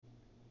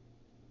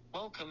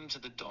Welcome to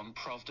the Don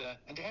Provda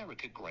and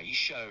Erica Gray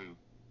Show.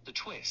 The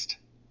Twist.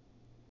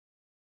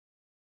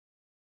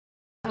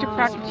 Mr.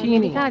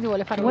 Procaccini,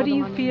 what do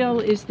you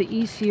feel is the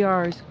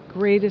ECR's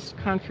greatest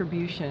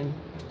contribution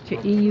to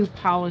EU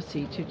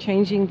policy, to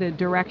changing the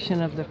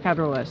direction of the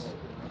Federalists?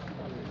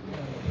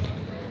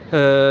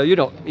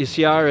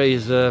 ECR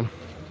is a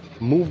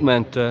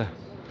movement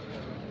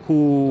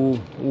who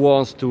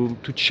wants to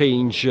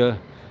change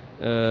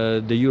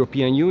the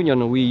European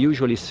Union. We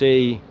usually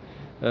say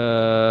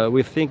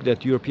we think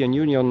that European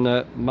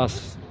Union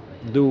must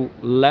do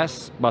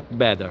less but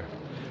better.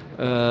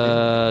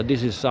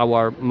 This is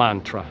our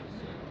mantra.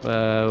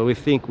 We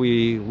think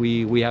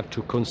we have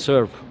to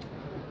conserve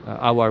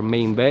our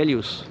main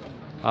values,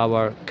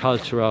 our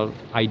cultural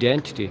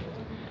identity.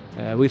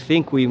 We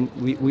think we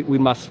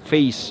must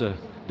face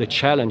the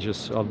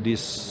challenges of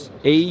this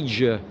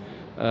age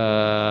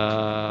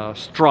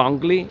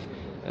strongly.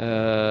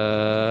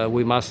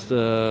 We must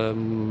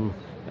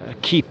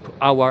keep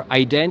our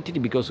identity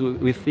because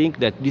we think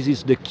that this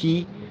is the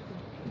key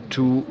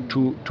to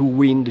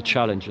win the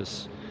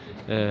challenges.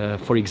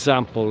 For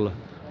example,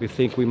 we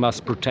think we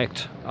must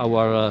protect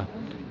our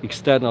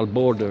external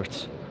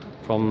borders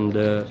from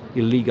the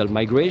illegal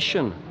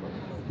migration.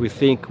 We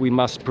think we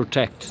must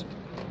protect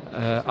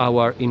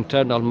our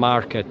internal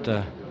market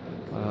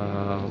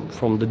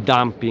from the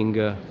dumping,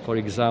 for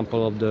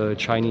example, of the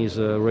Chinese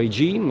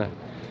regime.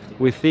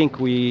 We think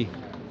we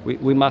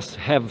must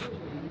have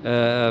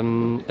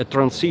a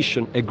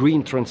transition, a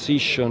green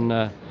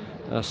transition,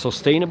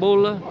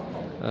 sustainable.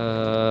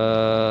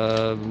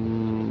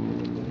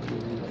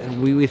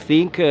 We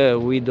think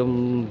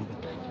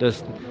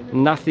there's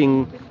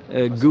nothing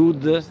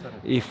good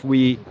if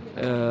we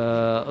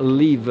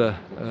leave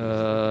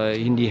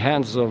in the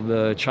hands of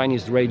the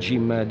Chinese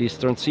regime this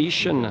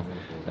transition.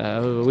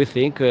 We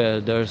think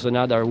there's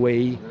another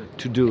way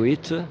to do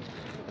it,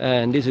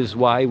 and this is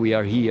why we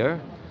are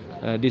here.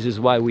 This is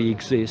why we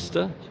exist.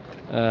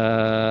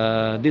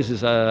 This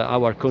is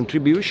our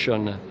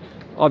contribution.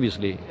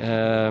 Obviously,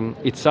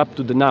 it's up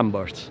to the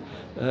numbers.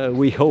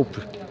 We hope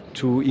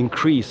to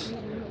increase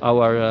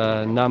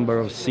our number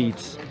of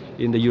seats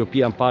in the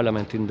European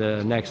Parliament in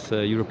the next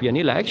European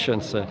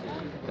elections,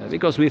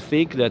 because we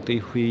think that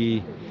if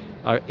we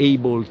are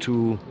able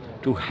to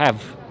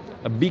have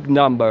a big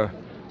number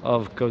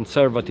of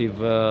conservative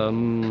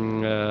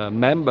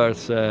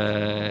members,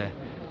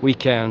 we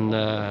can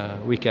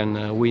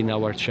win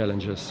our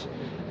challenges.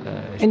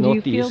 And do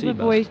you feel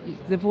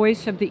the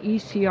voice of the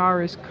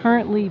ECR is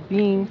currently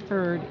being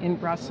heard in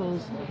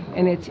Brussels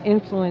and it's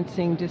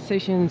influencing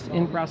decisions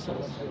in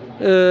Brussels?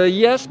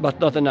 Yes, but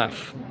not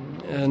enough.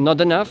 Not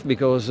enough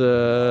because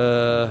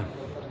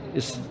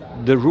it's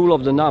the rule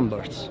of the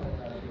numbers.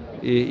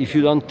 If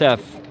you don't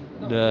have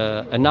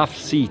enough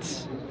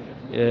seats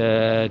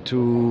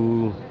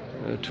to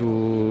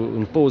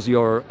impose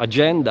your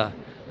agenda,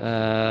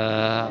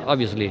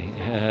 obviously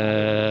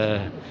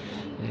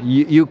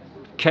you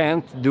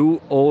can't do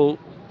all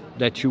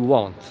that you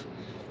want.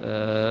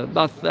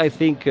 But I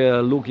think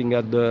looking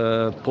at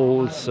the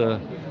polls,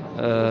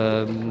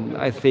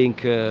 I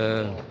think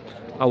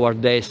our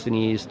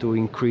destiny is to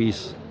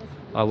increase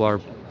our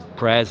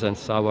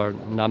presence, our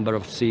number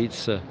of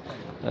seats.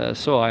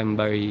 So I'm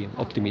very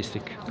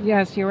optimistic.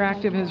 Yes,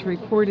 Euractiv has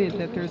reported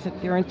that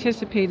they're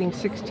anticipating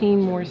 16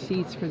 more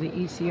seats for the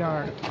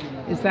ECR.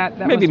 Is that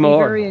maybe must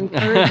more. Be very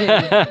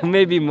encouraging?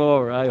 Maybe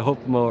more. I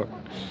hope more.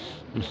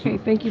 Okay,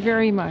 thank you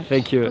very much.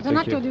 Thank you.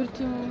 Thank you.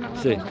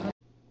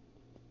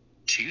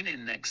 Tune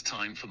in next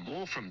time for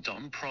more from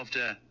Don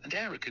Provda and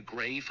Erica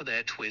Gray for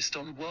their twist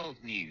on world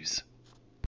news.